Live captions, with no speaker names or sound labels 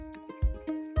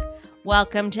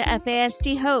Welcome to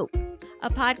FASD Hope, a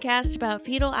podcast about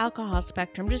fetal alcohol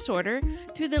spectrum disorder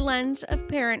through the lens of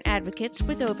parent advocates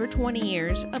with over 20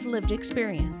 years of lived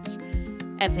experience.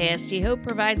 FASD Hope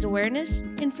provides awareness,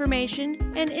 information,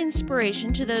 and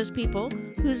inspiration to those people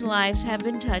whose lives have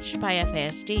been touched by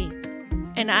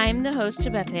FASD. And I'm the host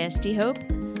of FASD Hope,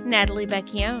 Natalie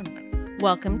Becchione.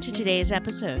 Welcome to today's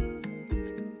episode.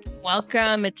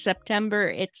 Welcome. It's September.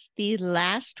 It's the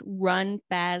last Run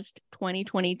Fast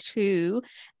 2022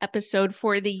 episode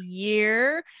for the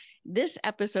year. This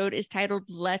episode is titled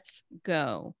Let's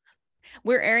Go.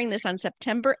 We're airing this on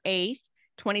September 8th,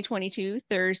 2022,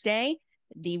 Thursday.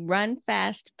 The Run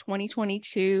Fast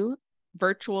 2022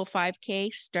 virtual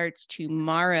 5K starts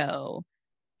tomorrow,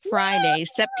 Friday,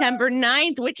 September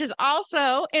 9th, which is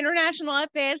also International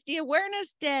FASD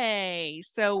Awareness Day.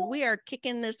 So we are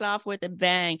kicking this off with a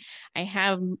bang. I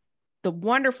have the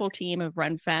wonderful team of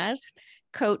Run Fast,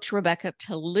 Coach Rebecca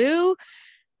Tallou,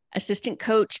 Assistant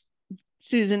Coach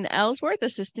Susan Ellsworth,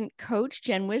 Assistant Coach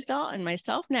Jen Wisdahl, and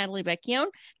myself, Natalie Becchione.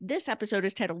 This episode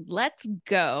is titled Let's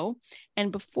Go.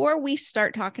 And before we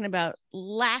start talking about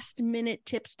last minute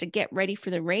tips to get ready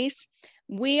for the race,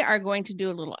 we are going to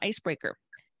do a little icebreaker.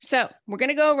 So we're going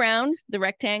to go around the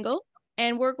rectangle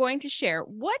and we're going to share,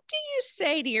 what do you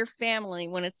say to your family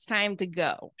when it's time to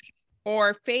go?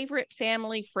 Or favorite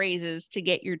family phrases to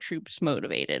get your troops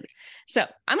motivated. So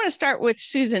I'm going to start with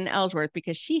Susan Ellsworth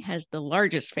because she has the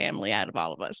largest family out of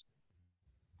all of us.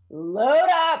 Load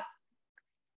up.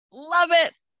 Love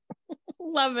it.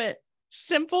 Love it.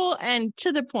 Simple and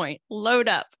to the point. Load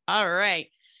up. All right.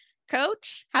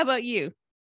 Coach, how about you?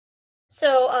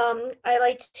 So I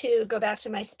like to go back to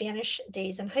my Spanish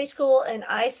days in high school, and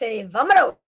I say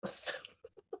vámonos.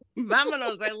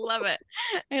 Vámonos. I love it.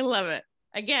 I love it.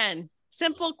 Again,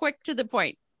 simple, quick, to the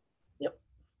point. Yep.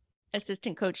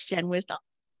 Assistant Coach Jen Wisdahl.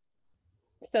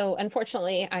 So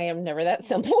unfortunately, I am never that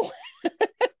simple.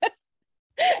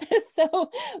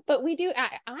 But we do,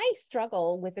 I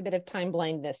struggle with a bit of time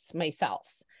blindness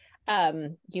myself.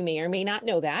 You may or may not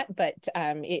know that, but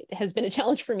it has been a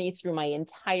challenge for me through my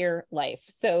entire life.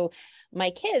 So my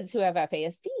kids who have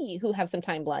FASD, who have some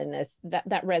time blindness,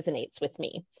 that resonates with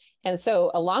me. And so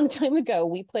a long time ago,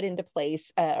 we put into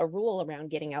place a rule around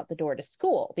getting out the door to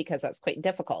school because that's quite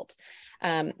difficult.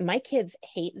 My kids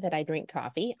hate that I drink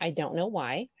coffee. I don't know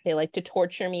why. They like to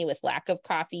torture me with lack of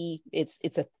coffee. It's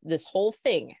this whole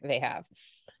thing they have.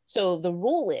 So the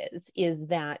rule is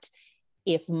that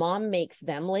if mom makes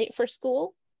them late for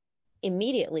school,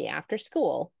 immediately after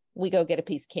school, we go get a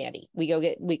piece of candy. We go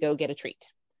get a treat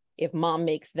if mom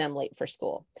makes them late for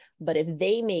school. But if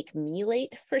they make me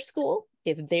late for school,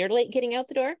 if they're late getting out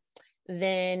the door,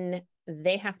 then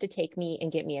they have to take me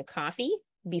and get me a coffee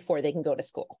before they can go to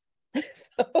school.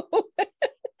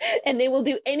 And they will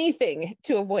do anything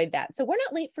to avoid that. So we're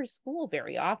not late for school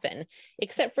very often,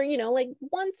 except for, like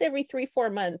once every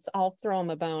 3-4 months, I'll throw them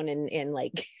a bone and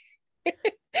like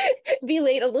be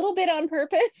late a little bit on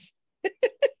purpose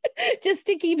just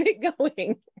to keep it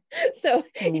going. So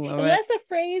less a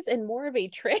phrase and more of a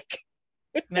trick,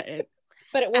 but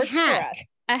it works for us.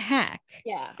 A hack.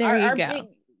 Yeah. There you go.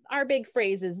 Our big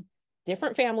phrase is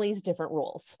different families, different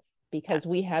rules, because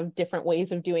we have different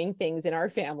ways of doing things in our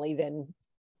family than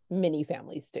many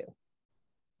families do.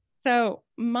 So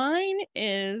mine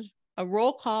is a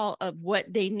roll call of what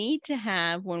they need to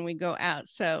have when we go out.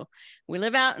 So we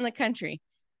live out in the country.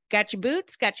 Got your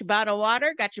boots, got your bottle of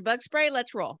water, got your bug spray,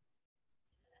 let's roll.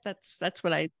 That's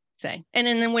what I say. And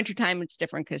in the wintertime, it's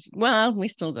different because, well,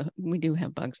 we do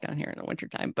have bugs down here in the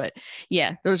wintertime. But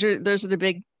yeah, those are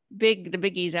the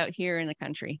biggies out here in the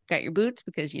country. Got your boots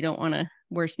because you don't want to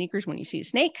wear sneakers when you see a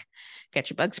snake. Got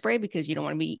your bug spray because you don't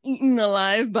want to be eaten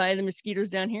alive by the mosquitoes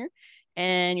down here.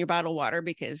 And your bottled water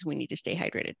because we need to stay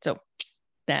hydrated. So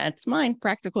that's mine,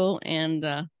 practical and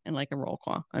like a roll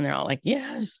call. And they're all like,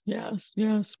 yes,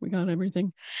 we got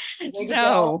everything.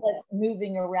 So us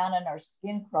moving around and our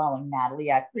skin crawling,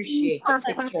 Natalie. I appreciate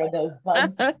the picture of those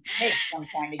bugs.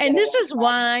 And this is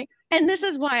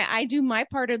why I do my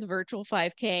part of the virtual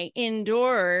 5K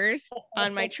indoors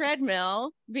on my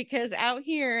treadmill, because out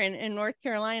here in North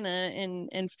Carolina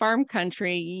in farm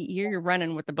country, you're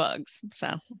running with the bugs.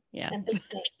 So yeah. And the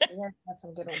snakes. That's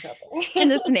some good ones out there.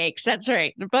 And the snakes. That's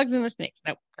right. The bugs and the snakes.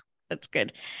 Nope. That's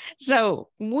good. So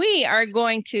we are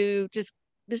going to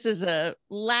this is a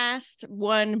last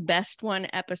one, best one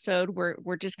episode.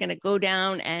 We're just going to go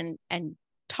down and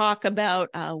talk about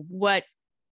what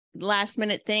last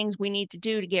minute things we need to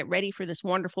do to get ready for this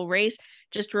wonderful race.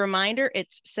 Just a reminder,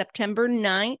 it's September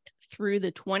 9th through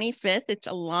the 25th. It's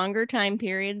a longer time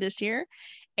period this year.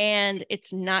 and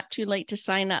it's not too late to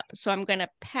sign up. So I'm going to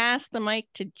pass the mic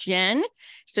to Jen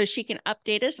so she can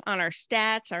update us on our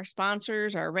stats, our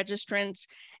sponsors, our registrants,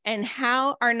 and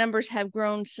how our numbers have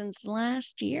grown since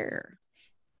last year.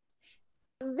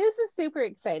 This is super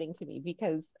exciting to me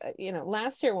because,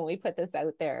 last year when we put this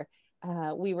out there,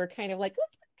 we were kind of like,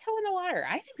 let's put toe in the water.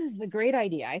 I think this is a great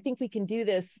idea. I think we can do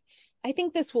this. I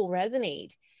think this will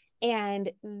resonate.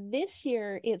 And this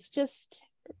year it's just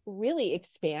really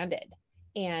expanded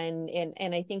and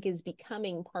I think is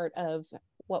becoming part of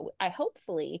what I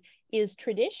hopefully is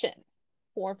tradition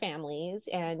for families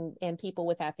and people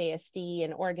with FASD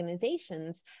and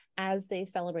organizations as they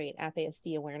celebrate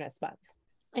FASD Awareness Month.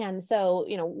 And so,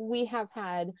 we have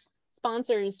had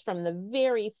sponsors from the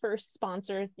very first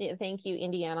sponsor. Thank you,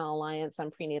 Indiana Alliance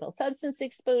on Prenatal Substance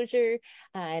Exposure,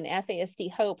 and FASD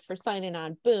Hope for signing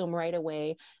on, boom, right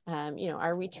away.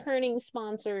 Our returning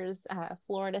sponsors,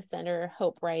 Florida Center,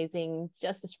 Hope Rising,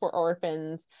 Justice for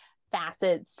Orphans,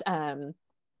 Facets,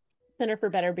 Center for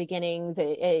Better Beginnings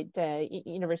at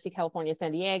University of California,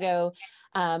 San Diego.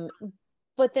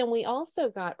 But then we also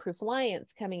got Proof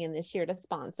Alliance coming in this year to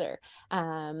sponsor.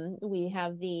 We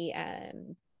have the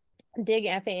DIG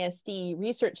FASD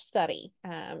research study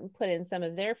put in some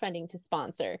of their funding to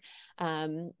sponsor.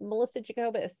 Melissa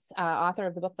Jacobus, author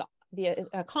of the book The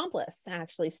Accomplice,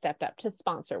 actually stepped up to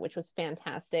sponsor, which was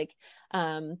fantastic.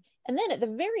 And then at the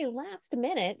very last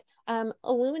minute,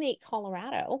 Illuminate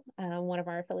Colorado, one of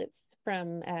our affiliates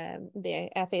from the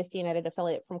FASD United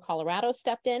affiliate from Colorado,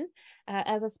 stepped in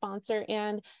as a sponsor,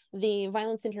 and the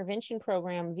Violence Intervention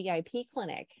Program VIP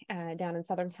clinic down in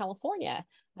Southern California,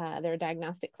 their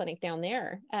diagnostic clinic down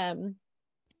there,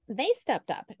 they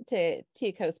stepped up to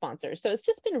co-sponsor. So it's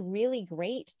just been really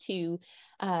great to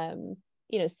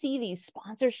see these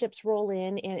sponsorships roll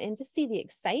in and just see the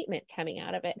excitement coming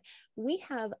out of it. We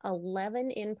have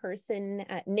 11 in-person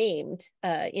named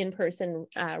in-person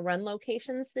run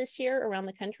locations this year around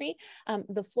the country.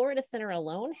 The Florida Center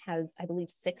alone has, I believe,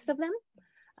 6 of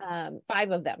them,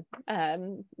 5 of them,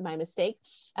 my mistake.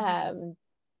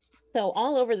 So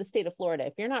all over the state of Florida,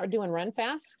 if you're not doing Run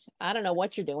Fast, I don't know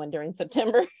what you're doing during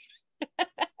September.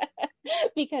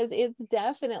 Because it's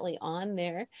definitely on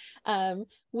there.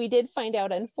 We did find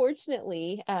out,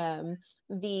 unfortunately,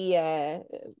 the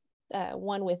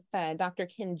one with Dr.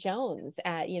 Ken Jones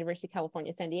at University of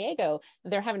California, San Diego,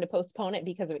 they're having to postpone it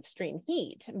because of extreme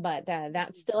heat, but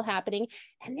that's still happening.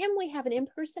 And then we have an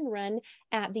in-person run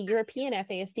at the European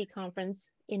FASD conference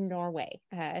in Norway.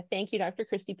 Thank you, Dr.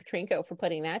 Christy Petrenko, for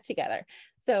putting that together.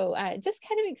 So just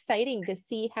kind of exciting to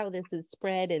see how this is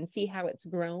spread and see how it's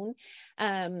grown.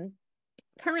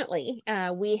 Currently,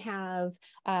 we have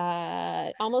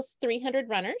almost 300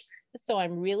 runners. So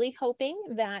I'm really hoping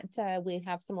that we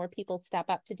have some more people step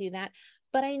up to do that.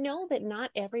 But I know that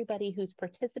not everybody who's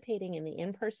participating in the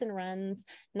in-person runs,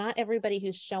 not everybody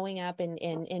who's showing up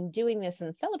and doing this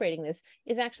and celebrating this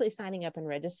is actually signing up and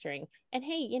registering. And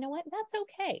hey, you know what? That's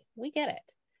okay. We get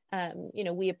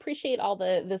it. We appreciate all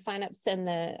the signups and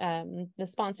the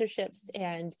sponsorships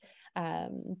and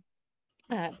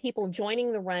people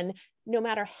joining the run, no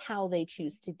matter how they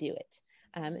choose to do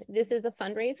it. This is a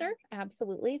fundraiser,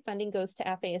 absolutely. Funding goes to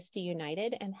FASD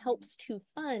United and helps to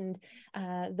fund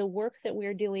the work that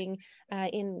we're doing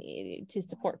to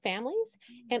support families,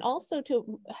 and also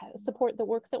to support the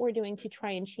work that we're doing to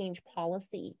try and change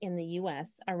policy in the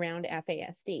US around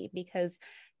FASD, because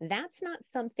that's not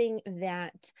something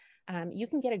that you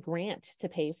can get a grant to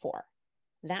pay for.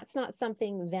 That's not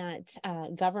something that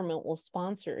government will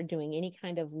sponsor doing any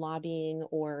kind of lobbying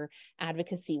or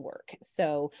advocacy work.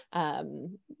 So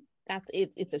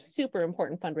it's a super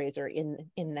important fundraiser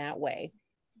in that way.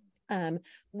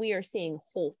 We are seeing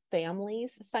whole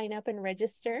families sign up and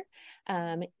register.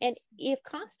 And if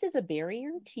cost is a barrier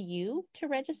to you to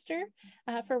register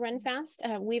for Run Fast,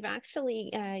 we've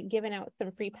actually given out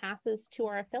some free passes to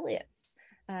our affiliates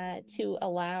to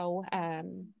allow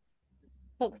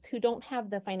folks who don't have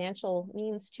the financial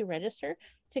means to register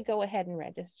to go ahead and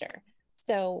register.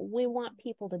 So we want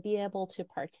people to be able to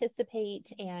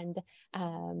participate and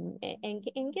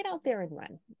get out there and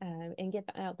run and get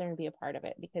out there and be a part of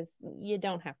it, because you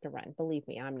don't have to run. Believe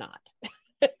me, I'm not.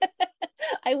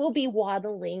 I will be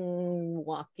waddling,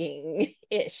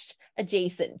 walking-ish,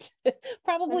 adjacent,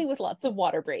 probably with lots of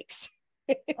water breaks.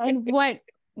 And what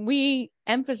we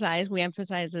emphasize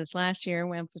this last year,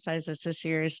 we emphasize this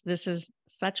year, is this is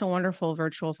such a wonderful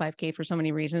virtual 5K for so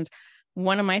many reasons.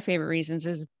 One of my favorite reasons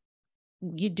is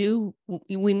we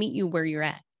meet you where you're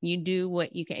at. You do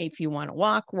what you can. If you want to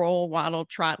walk, roll, waddle,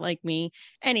 trot like me,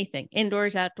 anything,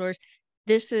 indoors, outdoors,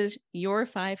 This is your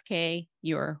 5K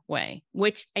your way,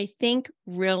 which I think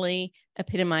really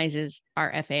epitomizes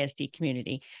our FASD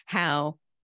community, how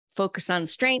focus on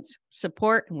strengths,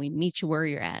 support, and we meet you where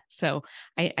you're at. So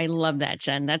I love that,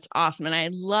 Jen. That's awesome. And I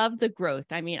love the growth.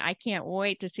 I mean, I can't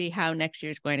wait to see how next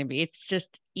year is going to be. It's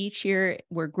just each year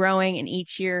we're growing and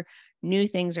each year new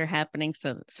things are happening.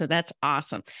 So that's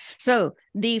awesome. So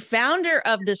the founder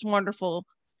of this wonderful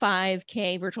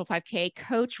 5K, virtual 5K,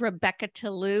 Coach Rebecca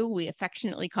Tillou, we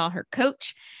affectionately call her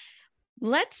Coach.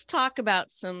 Let's talk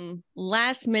about some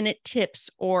last minute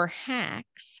tips or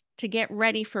hacks to get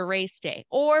ready for race day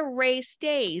or race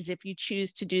days if you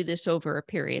choose to do this over a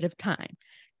period of time.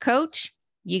 Coach,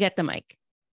 you get the mic.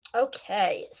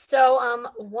 Okay, so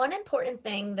one important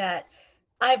thing that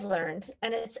I've learned,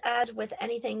 and it's as with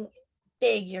anything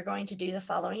big you're going to do the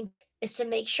following, is to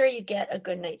make sure you get a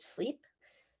good night's sleep.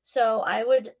 So I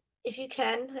would, if you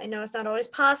can, I know it's not always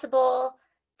possible,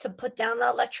 to put down the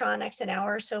electronics an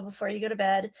hour or so before you go to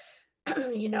bed,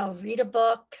 read a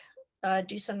book,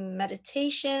 do some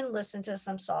meditation, listen to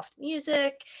some soft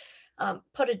music,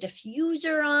 put a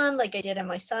diffuser on like I did in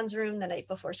my son's room the night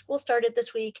before school started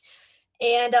this week,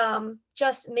 and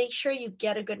just make sure you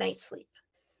get a good night's sleep,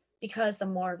 because the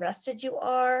more rested you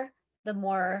are, the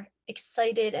more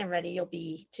excited and ready you'll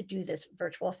be to do this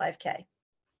virtual 5K.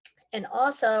 And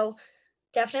also,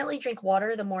 definitely drink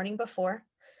water the morning before.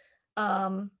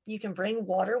 You can bring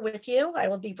water with you. I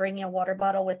will be bringing a water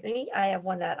bottle with me. I have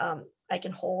one that I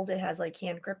can hold. It has like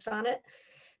hand grips on it.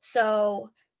 So,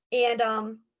 and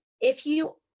if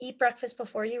you eat breakfast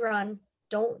before you run,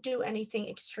 don't do anything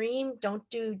extreme. Don't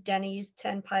do Denny's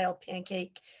 10-pile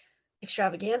pancake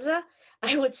extravaganza.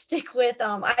 I would stick with,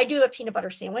 I do a peanut butter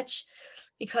sandwich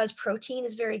because protein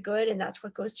is very good and that's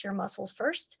what goes to your muscles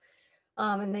first.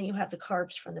 And then you have the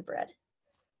carbs from the bread.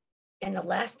 And the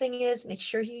last thing is, make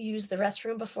sure you use the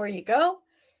restroom before you go.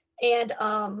 And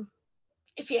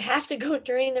if you have to go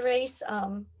during the race,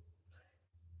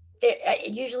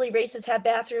 usually races have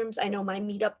bathrooms. I know my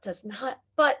meetup does not,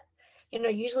 but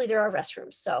usually there are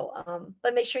restrooms. So,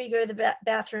 but make sure you go to the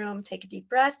bathroom, take a deep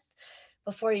breath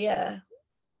before the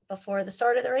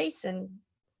start of the race, and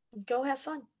go have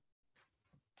fun.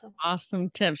 So.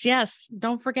 Awesome tips. Yes.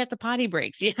 Don't forget the potty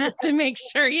breaks. You have to make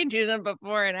sure you do them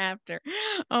before and after.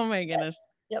 Oh my goodness.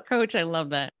 Yep. Coach, I love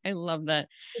that. I love that.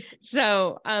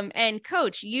 So, and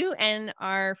Coach, you and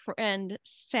our friend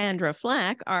Sandra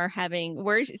Flack are having,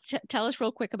 tell us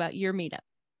real quick about your meetup.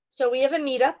 So we have a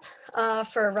meetup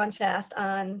for Run Fast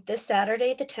on this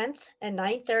Saturday, the 10th at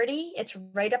 9:30. It's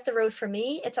right up the road from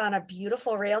me. It's on a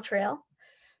beautiful rail trail.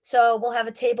 So we'll have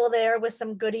a table there with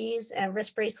some goodies and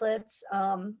wrist bracelets,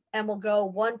 and we'll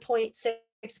go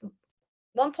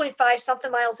 1.5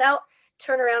 something miles out,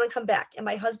 turn around and come back. And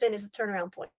my husband is a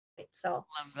turnaround point, so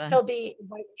he'll be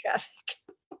avoiding traffic.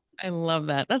 I love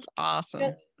that. That's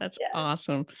awesome. That's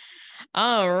awesome.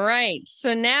 All right.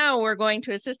 So now we're going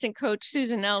to Assistant Coach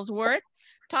Susan Ellsworth,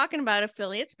 talking about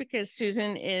affiliates, because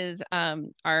Susan is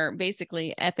our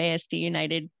basically FASD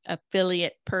United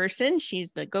affiliate person.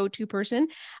 She's the go-to person.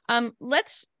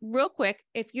 Let's real quick,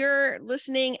 if you're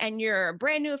listening and you're a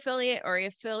brand new affiliate or an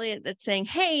affiliate that's saying,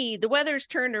 hey, the weather's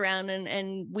turned around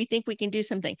and we think we can do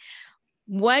something.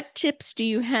 What tips do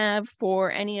you have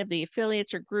for any of the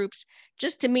affiliates or groups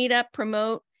just to meet up,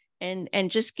 promote, and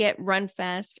just get Run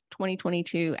Fast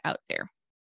 2022 out there?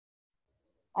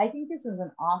 I think this is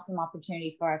an awesome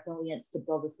opportunity for our affiliates to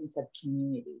build a sense of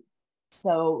community.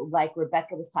 So like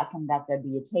Rebecca was talking about, there'd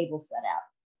be a table set out.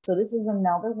 So this is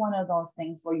another one of those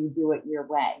things where you do it your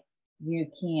way. You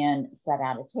can set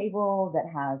out a table that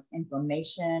has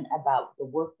information about the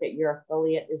work that your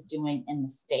affiliate is doing in the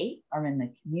state or in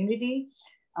the community.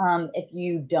 If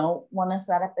you don't want to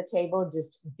set up a table,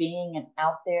 just being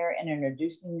out there and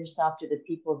introducing yourself to the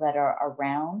people that are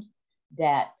around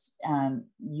that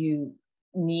you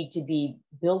need to be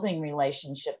building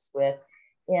relationships with,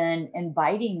 and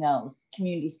inviting those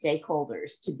community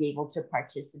stakeholders to be able to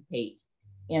participate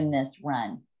in this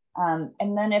run.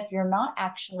 And then if you're not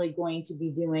actually going to be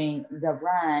doing the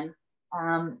run,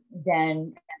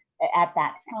 then at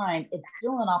that time, it's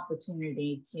still an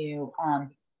opportunity to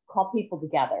call people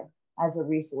together as a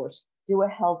resource, do a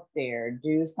health fair,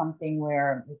 do something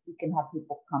where you can have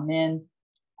people come in.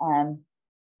 In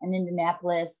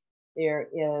Indianapolis, there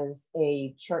is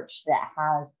a church that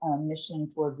has a mission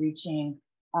toward reaching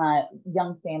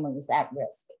young families at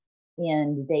risk.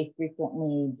 And they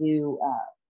frequently do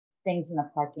things in the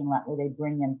parking lot where they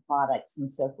bring in products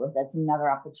and so forth. That's another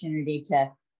opportunity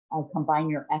to combine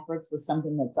your efforts with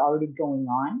something that's already going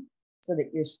on, so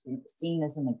that you're seen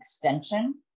as an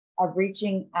extension of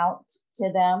reaching out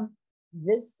to them.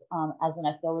 this, as an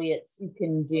affiliate, you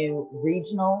can do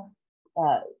regional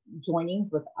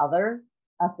joinings with other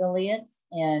affiliates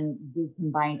and do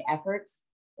combined efforts.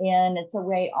 And it's a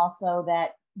way also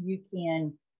that you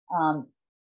can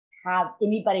have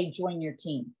anybody join your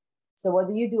team. So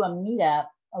whether you do a meetup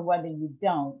or whether you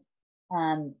don't,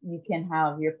 you can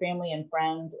have your family and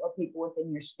friends or people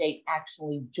within your state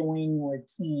actually join your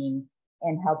team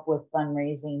and help with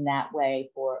fundraising that way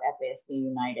for FASD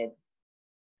United.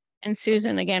 And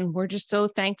Susan, again, we're just so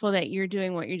thankful that you're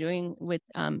doing what you're doing with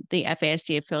the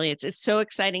FASD affiliates. It's so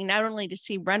exciting not only to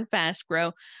see Run Fast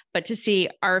grow, but to see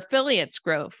our affiliates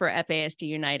grow for FASD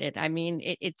United. I mean,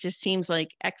 it just seems like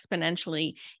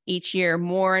exponentially each year,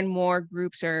 more and more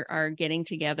groups are getting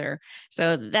together.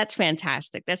 So that's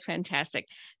fantastic. That's fantastic.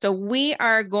 So we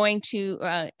are going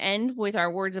to end with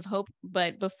our words of hope.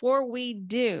 But before we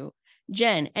do,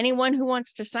 Jen, anyone who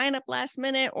wants to sign up last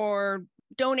minute or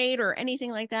donate or anything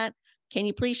like that, can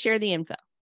you please share the info?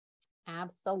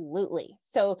 Absolutely.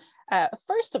 So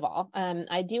first of all,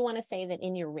 I do want to say that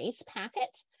in your race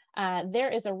packet, there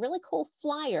is a really cool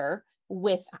flyer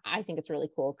with, I think it's really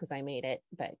cool because I made it,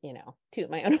 but toot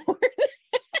my own horn.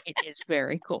 It is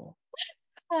very cool.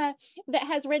 That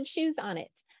has red shoes on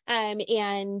it.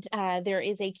 And there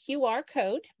is a QR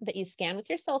code that you scan with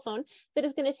your cell phone that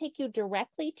is going to take you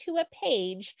directly to a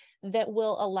page that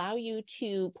will allow you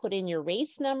to put in your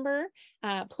race number,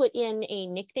 put in a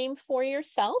nickname for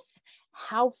yourself,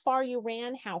 how far you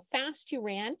ran, how fast you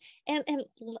ran. And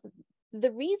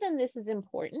the reason this is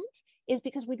important is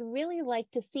because we'd really like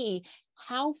to see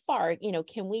how far,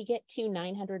 can we get to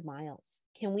 900 miles?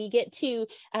 Can we get to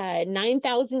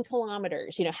 9,000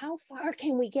 kilometers? How far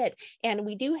can we get? And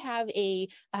we do have a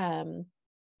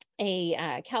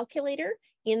calculator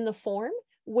in the form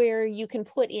where you can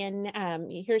put in,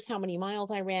 here's how many miles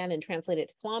I ran and translate it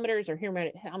to kilometers, or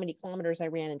here how many kilometers I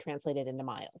ran and translate it into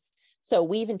miles. So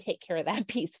we even take care of that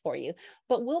piece for you.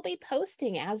 But we'll be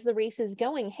posting as the race is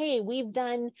going, hey, we've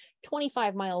done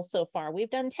 25 miles so far. We've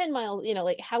done 10 miles,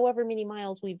 like however many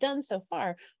miles we've done so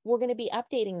far. We're going to be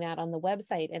updating that on the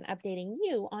website and updating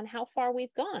you on how far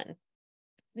we've gone.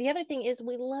 The other thing is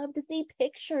we love to see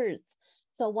pictures.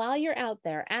 So while you're out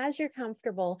there, as you're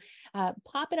comfortable,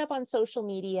 pop it up on social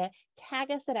media, tag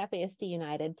us at FASD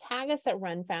United, tag us at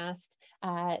Run Fast,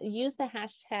 use the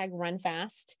hashtag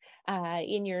RunFast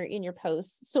in your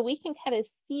posts so we can kind of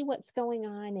see what's going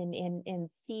on and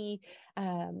see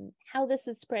how this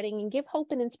is spreading and give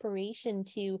hope and inspiration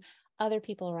to other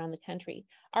people around the country.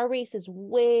 Our race is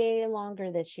way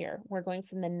longer this year. We're going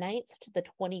from the 9th to the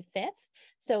 25th.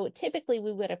 So typically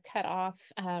we would have cut off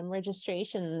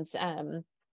registrations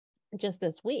just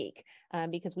this week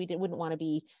because we wouldn't want to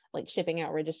be like shipping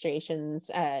out registrations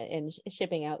and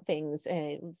shipping out things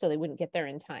so they wouldn't get there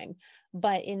in time.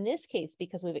 But in this case,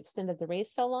 because we've extended the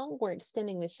race so long, we're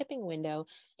extending the shipping window,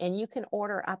 and you can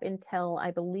order up until, I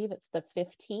believe it's the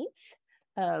 15th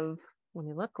of, let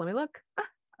me look.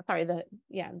 Sorry, the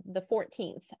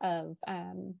 14th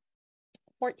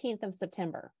of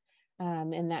September.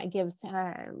 And that gives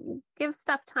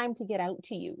stuff time to get out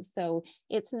to you. So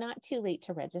it's not too late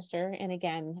to register. And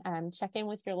again, check in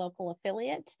with your local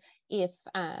affiliate if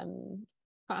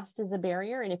cost is a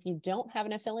barrier. And if you don't have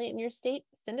an affiliate in your state,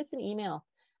 send us an email.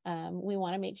 We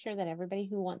want to make sure that everybody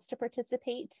who wants to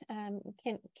participate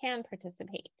can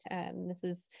participate. This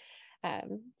is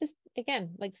just, again,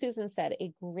 like Susan said,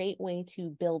 a great way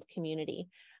to build community.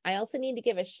 I also need to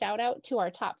give a shout out to our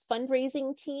top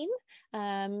fundraising team.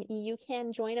 You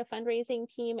can join a fundraising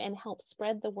team and help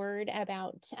spread the word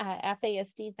about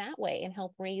FASD that way and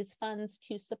help raise funds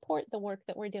to support the work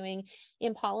that we're doing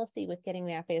in policy with getting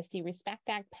the FASD Respect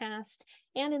Act passed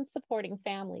and in supporting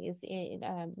families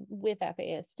with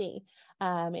FASD.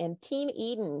 And Team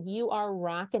Eden, you are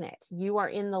rocking it. You are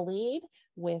in the lead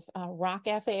with Rock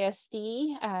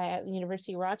FASD at the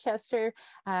University of Rochester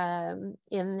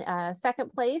in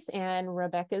second place, and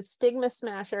Rebecca's Stigma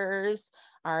Smashers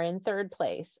are in third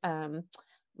place.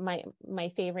 My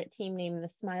favorite team name, the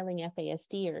Smiling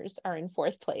FASDers, are in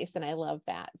fourth place, and I love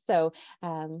that. So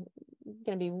going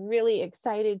to be really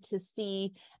excited to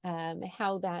see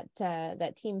how that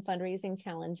team fundraising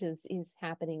challenge is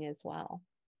happening as well.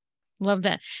 Love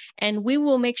that. And we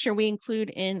will make sure we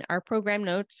include in our program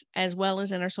notes, as well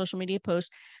as in our social media posts,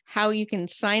 how you can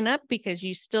sign up, because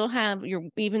you still have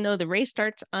even though the race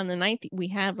starts on the 9th, we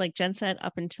have, like Jen said,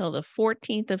 up until the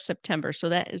 14th of September. So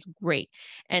that is great.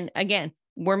 And again,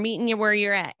 we're meeting you where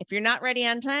you're at. If you're not ready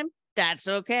on time, That's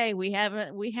okay. We have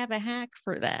a hack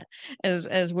for that,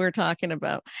 as we're talking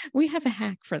about. We have a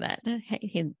hack for that.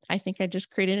 Hey, I think I just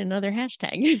created another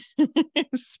hashtag.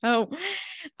 So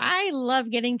I love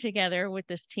getting together with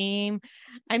this team.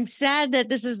 I'm sad that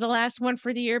this is the last one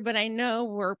for the year, but I know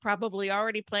we're probably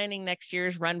already planning next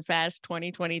year's Run Fast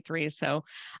 2023. So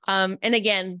and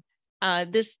again,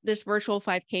 this virtual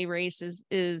 5K race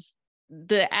is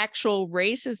the actual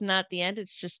race is not the end.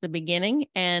 It's just the beginning.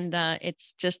 And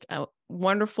it's just a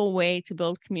wonderful way to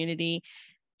build community,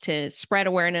 to spread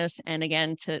awareness, and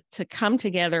again, to come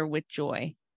together with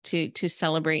joy to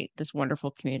celebrate this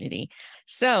wonderful community.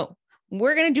 So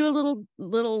we're going to do a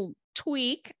little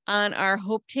tweak on our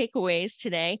hope takeaways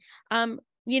today.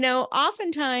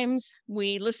 Oftentimes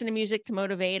we listen to music to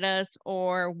motivate us,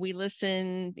 or we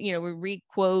read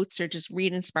quotes or just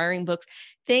read inspiring books,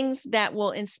 things that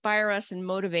will inspire us and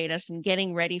motivate us in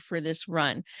getting ready for this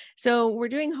run. So we're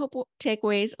doing hope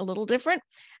takeaways a little different.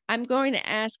 I'm going to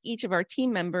ask each of our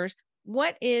team members,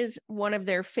 what is one of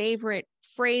their favorite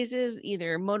phrases,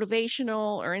 either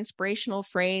motivational or inspirational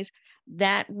phrase,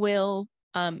 that will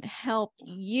help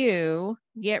you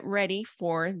get ready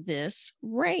for this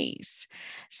race.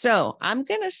 So I'm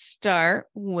going to start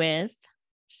with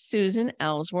Susan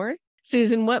Ellsworth.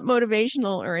 Susan, what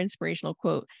motivational or inspirational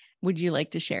quote would you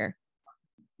like to share?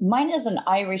 Mine is an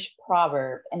Irish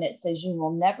proverb, and it says, "You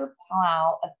will never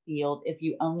plow a field if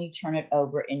you only turn it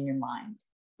over in your mind."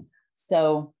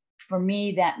 So for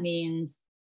me, that means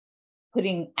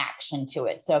putting action to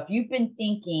it. So if you've been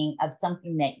thinking of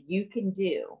something that you can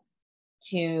do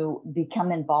to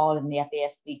become involved in the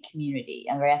FASD community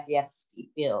and the FASD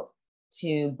field,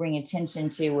 to bring attention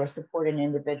to or support an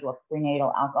individual with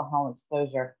prenatal alcohol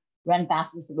exposure, Run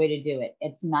Fast is the way to do it.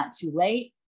 It's not too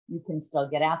late. You can still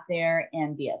get out there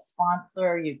and be a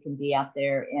sponsor. You can be out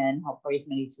there and help raise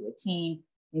money to a team.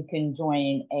 You can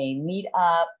join a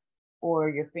meetup, or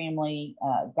your family,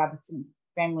 grab some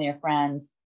family or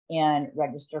friends and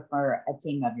register for a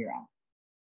team of your own.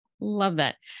 Love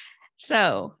that.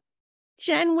 So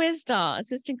Jen Wisdahl,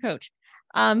 assistant coach.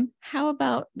 How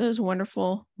about those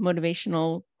wonderful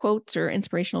motivational quotes or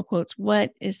inspirational quotes?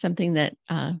 What is something that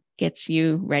gets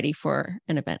you ready for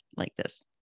an event like this?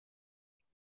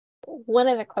 One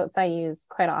of the quotes I use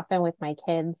quite often with my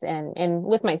kids and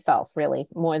with myself, really,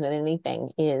 more than anything,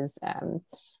 is, and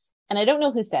I don't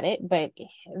know who said it, but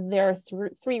there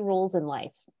are three rules in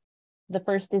life. The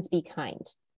first is be kind.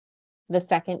 The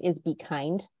second is be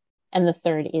kind. And the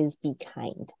third is be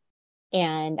kind.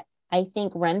 And I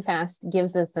think Run Fast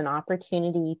gives us an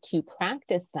opportunity to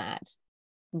practice that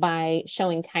by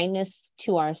showing kindness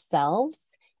to ourselves,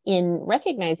 in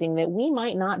recognizing that we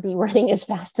might not be running as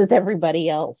fast as everybody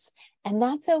else. And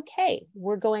that's okay.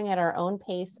 We're going at our own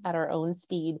pace, at our own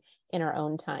speed, in our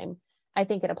own time. I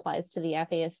think it applies to the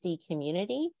FASD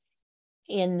community,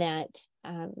 in that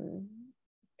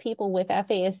people with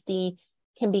FASD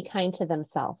can be kind to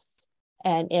themselves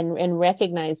and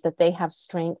recognize that they have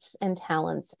strengths and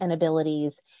talents and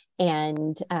abilities,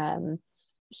 and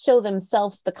show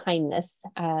themselves the kindness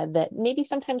that maybe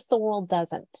sometimes the world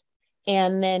doesn't.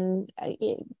 And then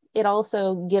it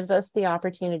also gives us the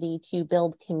opportunity to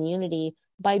build community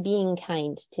by being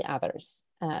kind to others.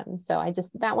 So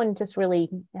that one just really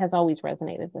has always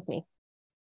resonated with me.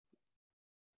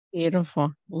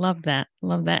 Beautiful. Love that.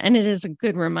 Love that. And it is a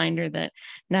good reminder that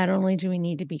not only do we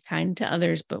need to be kind to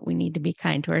others, but we need to be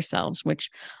kind to ourselves, which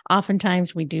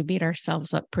oftentimes we do beat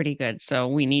ourselves up pretty good. So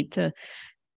we need to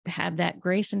have that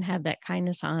grace and have that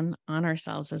kindness on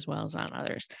ourselves as well as on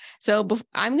others. So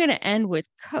I'm going to end with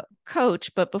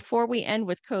Coach, but before we end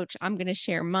with Coach, I'm going to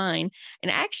share mine.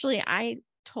 And actually, I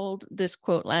told this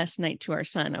quote last night to our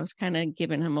son. I was kind of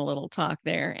giving him a little talk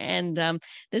there. And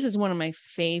this is one of my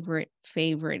favorite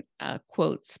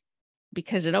quotes,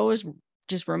 because it always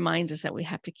just reminds us that we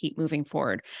have to keep moving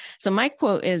forward. So my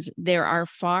quote is, "There are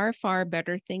far, far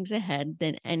better things ahead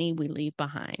than any we leave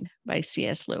behind," by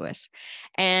C.S. Lewis.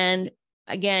 And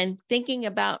again, thinking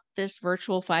about this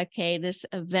virtual 5K, this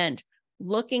event,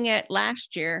 looking at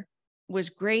last year was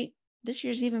great. This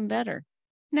year's even better.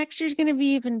 Next year's going to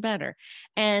be even better.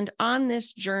 And on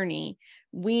this journey,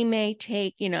 we may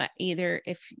take, either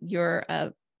if you're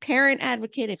a parent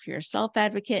advocate, if you're a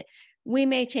self-advocate, we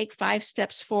may take 5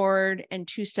 steps forward and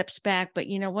 2 steps back, but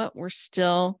you know what? We're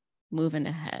still moving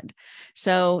ahead.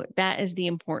 So that is the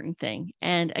important thing.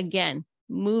 And again,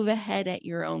 move ahead at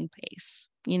your own pace.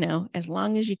 As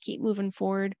long as you keep moving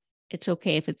forward, it's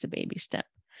okay if it's a baby step.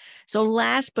 So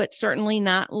last but certainly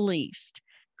not least,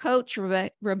 Coach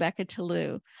Rebecca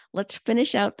Tillou, let's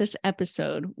finish out this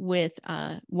episode with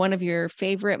one of your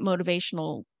favorite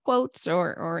motivational quotes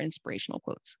or inspirational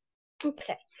quotes.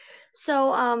 Okay.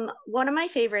 So one of my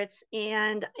favorites,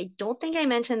 and I don't think I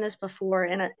mentioned this before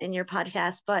in your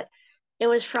podcast, but it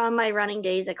was from my running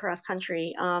days at cross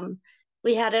country.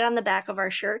 We had it on the back of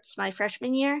our shirts my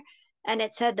freshman year, and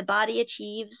it said the body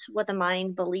achieves what the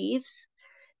mind believes.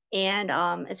 And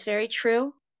it's very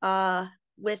true.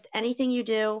 With anything you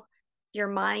do, your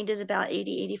mind is about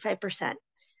 80-85%.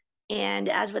 And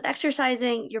as with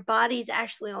exercising, your body's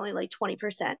actually only like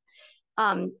 20%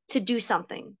 to do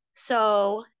something.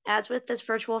 So as with this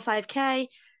virtual 5K,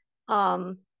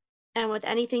 and with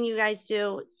anything you guys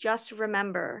do, just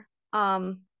remember,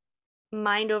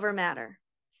 mind over matter.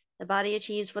 The body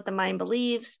achieves what the mind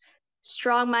believes.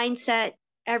 Strong mindset.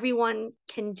 Everyone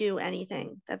can do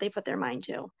anything that they put their mind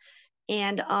to.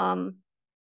 And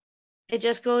it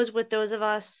just goes with those of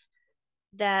us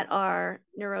that are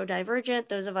neurodivergent,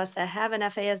 those of us that have an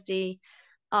FASD.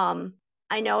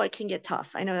 I know it can get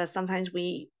tough. I know that sometimes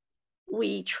we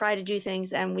try to do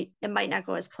things and it might not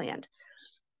go as planned,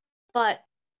 but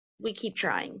we keep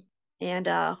trying. And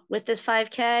with this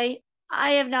 5K,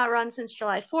 I have not run since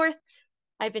July 4th.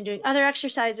 I've been doing other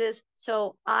exercises,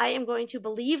 so I am going to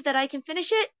believe that I can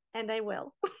finish it, and I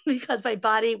will, because my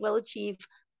body will achieve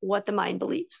what the mind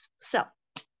believes. So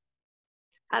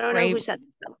I don't know who said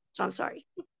that, so I'm sorry.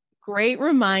 Great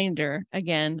reminder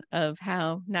again of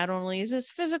how not only is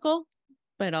this physical,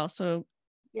 but also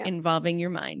involving your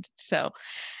mind. So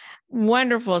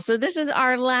wonderful. So this is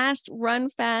our last Run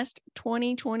Fast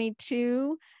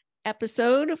 2022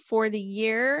 episode for the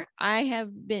year. I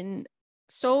have been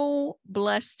so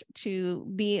blessed to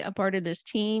be a part of this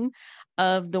team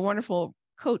of the wonderful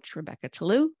coach, Rebecca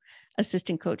Tallou,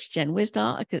 assistant coach, Jen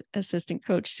Wisdahl, assistant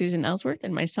coach, Susan Ellsworth,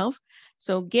 and myself.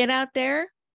 So get out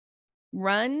there,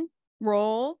 run,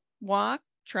 roll, walk,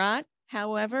 trot,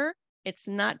 however, it's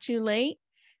not too late,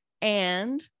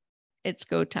 and it's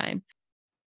go time.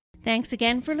 Thanks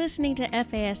again for listening to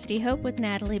FASD Hope with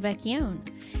Natalie Vecchione.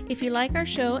 If you like our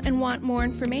show and want more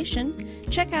information,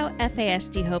 check out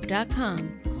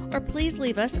FASDhope.com, or please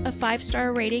leave us a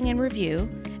 5-star rating and review,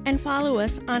 and follow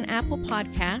us on Apple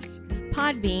Podcasts,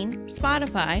 Podbean,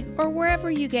 Spotify, or wherever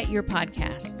you get your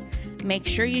podcasts. Make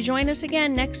sure you join us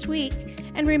again next week,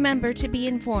 and remember to be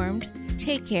informed,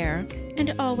 take care,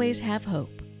 and always have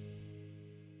hope.